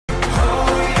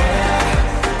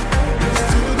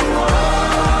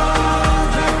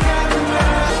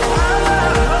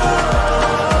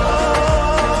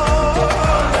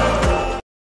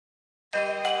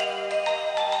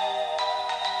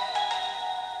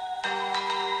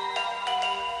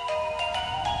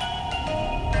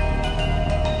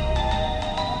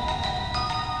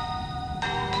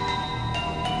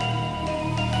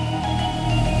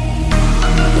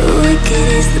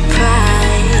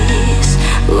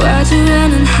you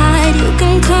run and hide? You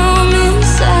can come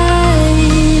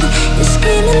inside. You're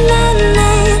screaming my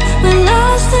name, we're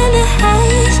lost in the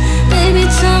haze. Baby,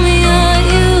 tell me, are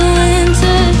you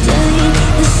entertained?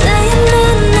 You're saying my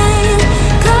name,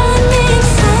 calling me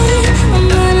insane. I'm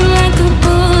running like a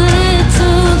bullet to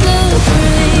the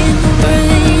brain,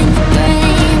 brain,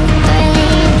 brain, brain.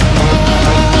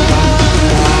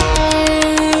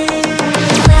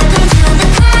 Welcome to the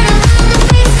carnival, the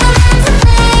freaks come out to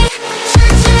play.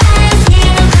 Shut your eyes,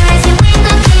 hear the cries, your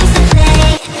window games to play.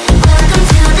 Welcome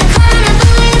to the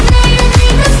carnival, you've made a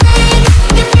big mistake.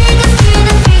 Your neighbors hear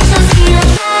the freak show, see them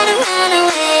try to run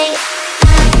away.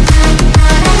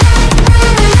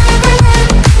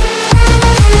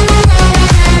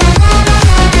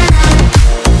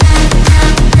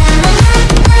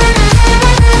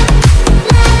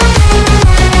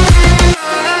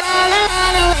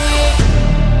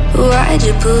 Why'd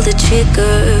you pull the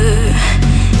trigger?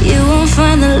 You won't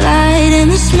find the light in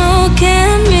the smoke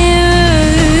and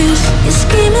mirrors. You're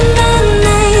screaming my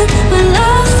name, we're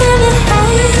lost in the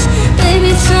haze.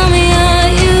 Baby, tell me, are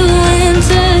you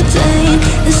entertained?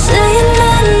 You're saying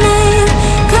my name,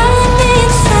 calling me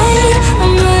insane.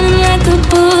 I'm running like a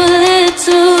bullet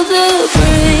to the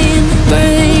brain,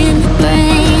 brain,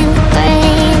 brain,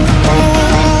 brain,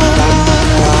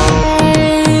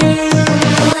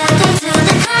 Welcome to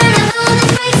the carnival, the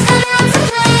freaks come out to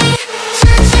play.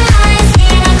 Shut your eyes,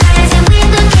 hear the cries, your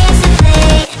window games to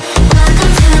play.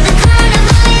 Welcome to the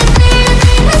carnival, you've made a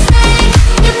big mistake.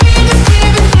 Your neighbors hear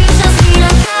the freak show, see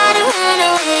them try to run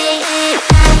away.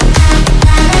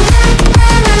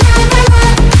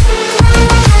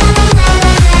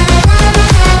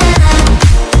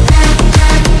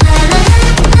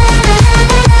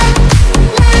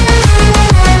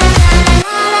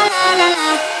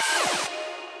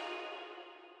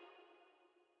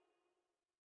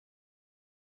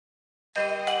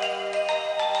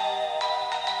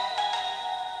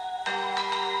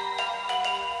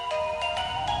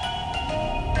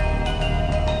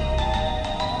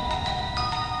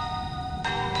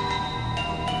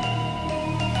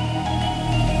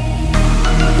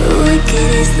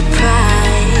 Wicked is the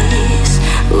price.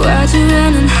 Why'd you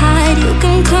run and hide? You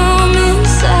can call me